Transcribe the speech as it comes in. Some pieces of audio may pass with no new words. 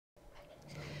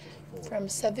From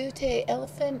Savute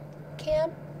Elephant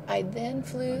Camp, I then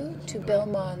flew to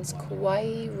Belmond's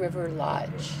Khawi River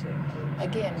Lodge,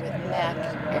 again with MAC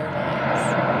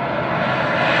Airlines.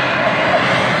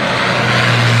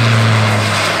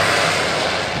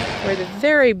 We're the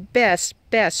very best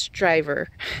driver.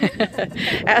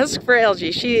 Ask for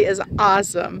Elgie, she is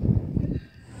awesome.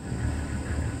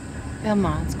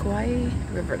 Belmond's Khawi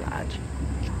River Lodge.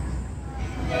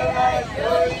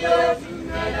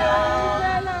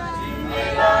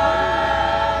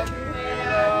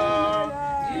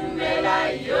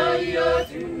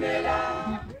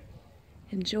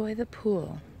 Enjoy the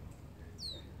pool.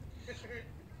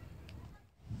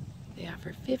 They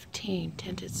offer 15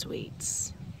 tented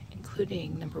suites,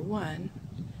 including number 1,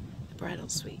 the bridal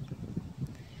suite.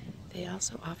 They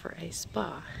also offer a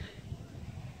spa.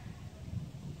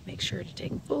 Make sure to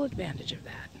take full advantage of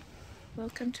that.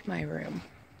 Welcome to my room.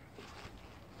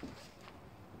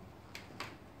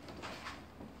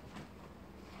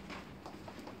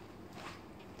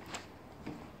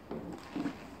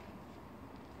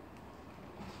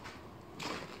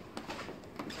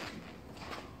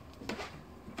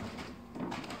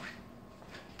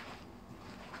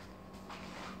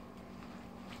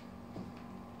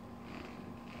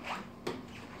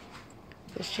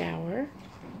 The shower.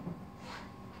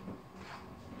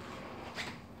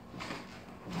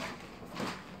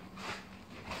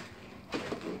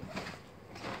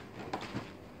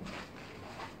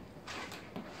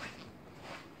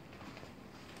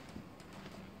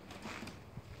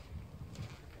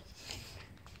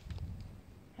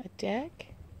 A deck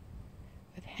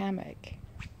with hammock.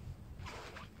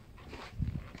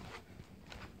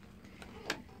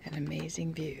 And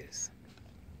amazing views.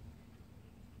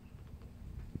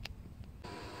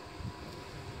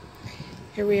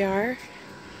 Here we are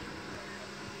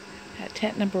at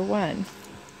tent number 1,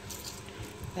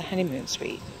 the honeymoon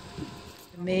suite.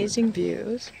 Amazing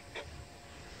views.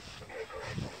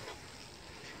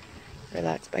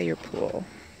 Relax by your pool.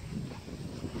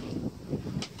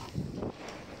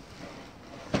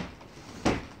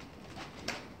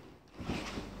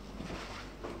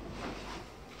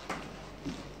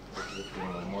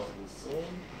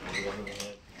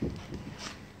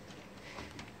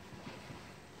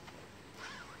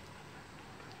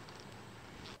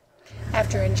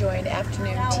 After enjoying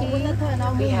afternoon tea,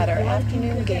 we had our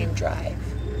afternoon game drive.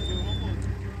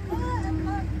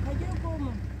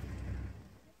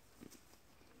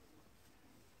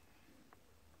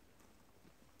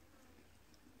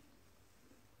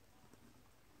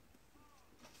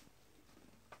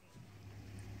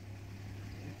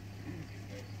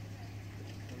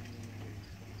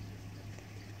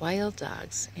 Wild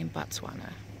dogs in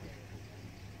Botswana.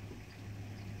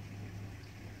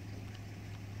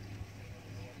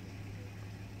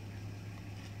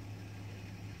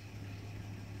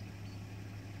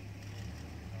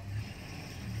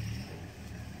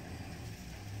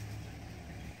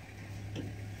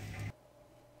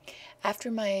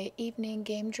 After my evening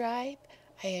game drive,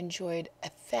 I enjoyed a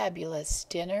fabulous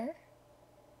dinner,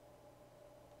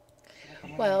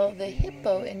 while the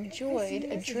hippo enjoyed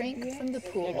a drink from the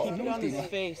pool. Keep it on his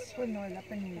face.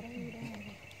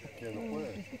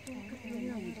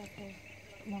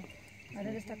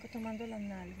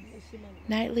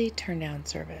 Nightly turn-down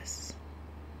service.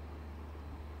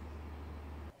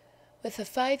 With a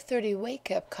 5:30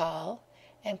 wake-up call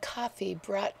and coffee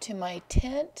brought to my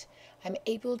tent, I'm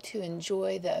able to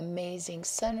enjoy the amazing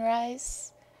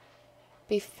sunrise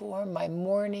before my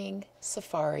morning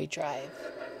safari drive.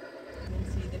 You can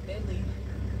see the belly.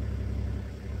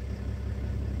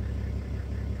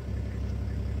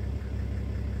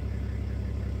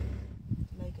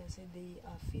 Like I said, they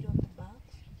feed on the bark.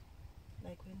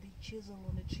 Like when they chisel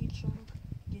on a tree trunk,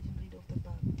 getting rid of the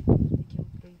bark, they can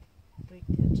break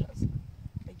their trust.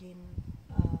 Again,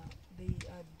 they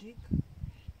dig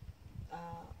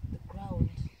the ground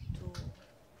to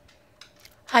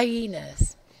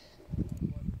Hyenas.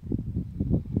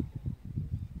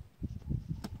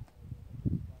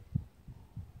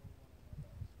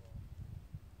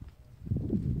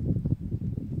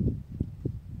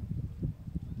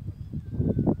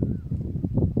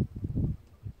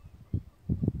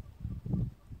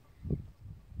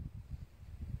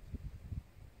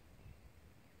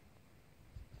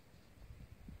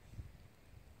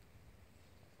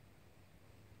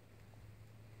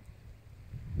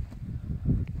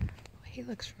 He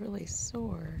looks really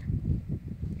sore.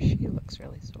 She looks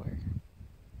really sore.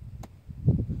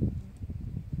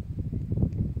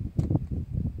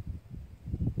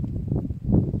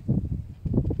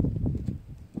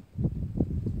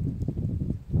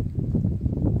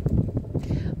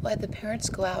 While the parents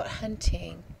go out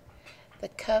hunting, The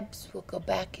cubs will go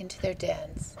back into their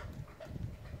dens.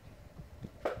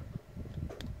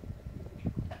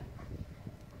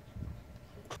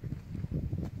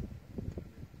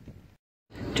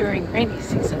 During rainy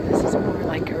season, this is more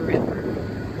like a river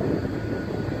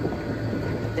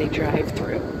that they drive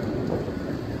through.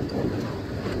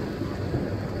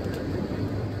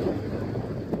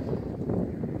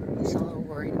 He's a little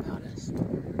worried about us.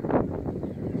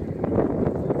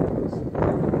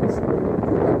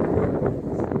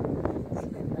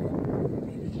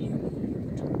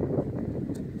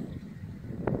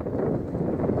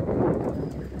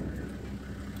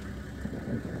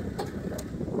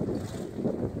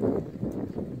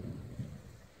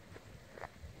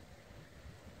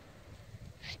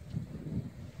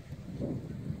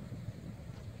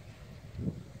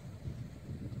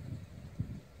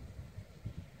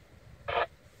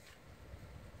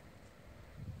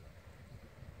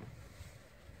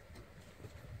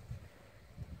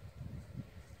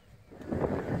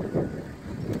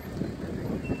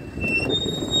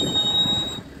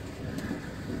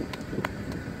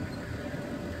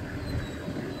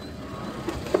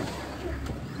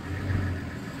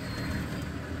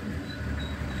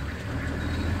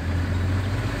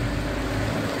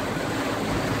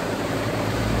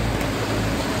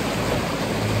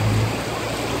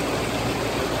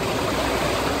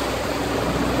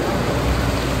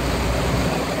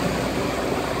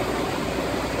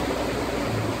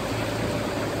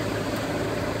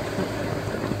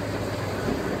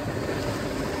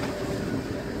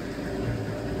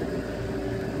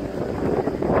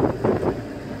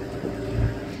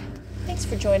 Thanks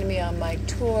for joining me on my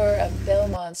tour of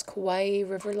Belmond's Khawi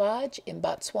River Lodge in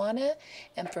Botswana.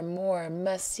 And for more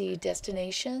must-see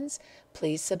destinations,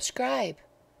 please subscribe.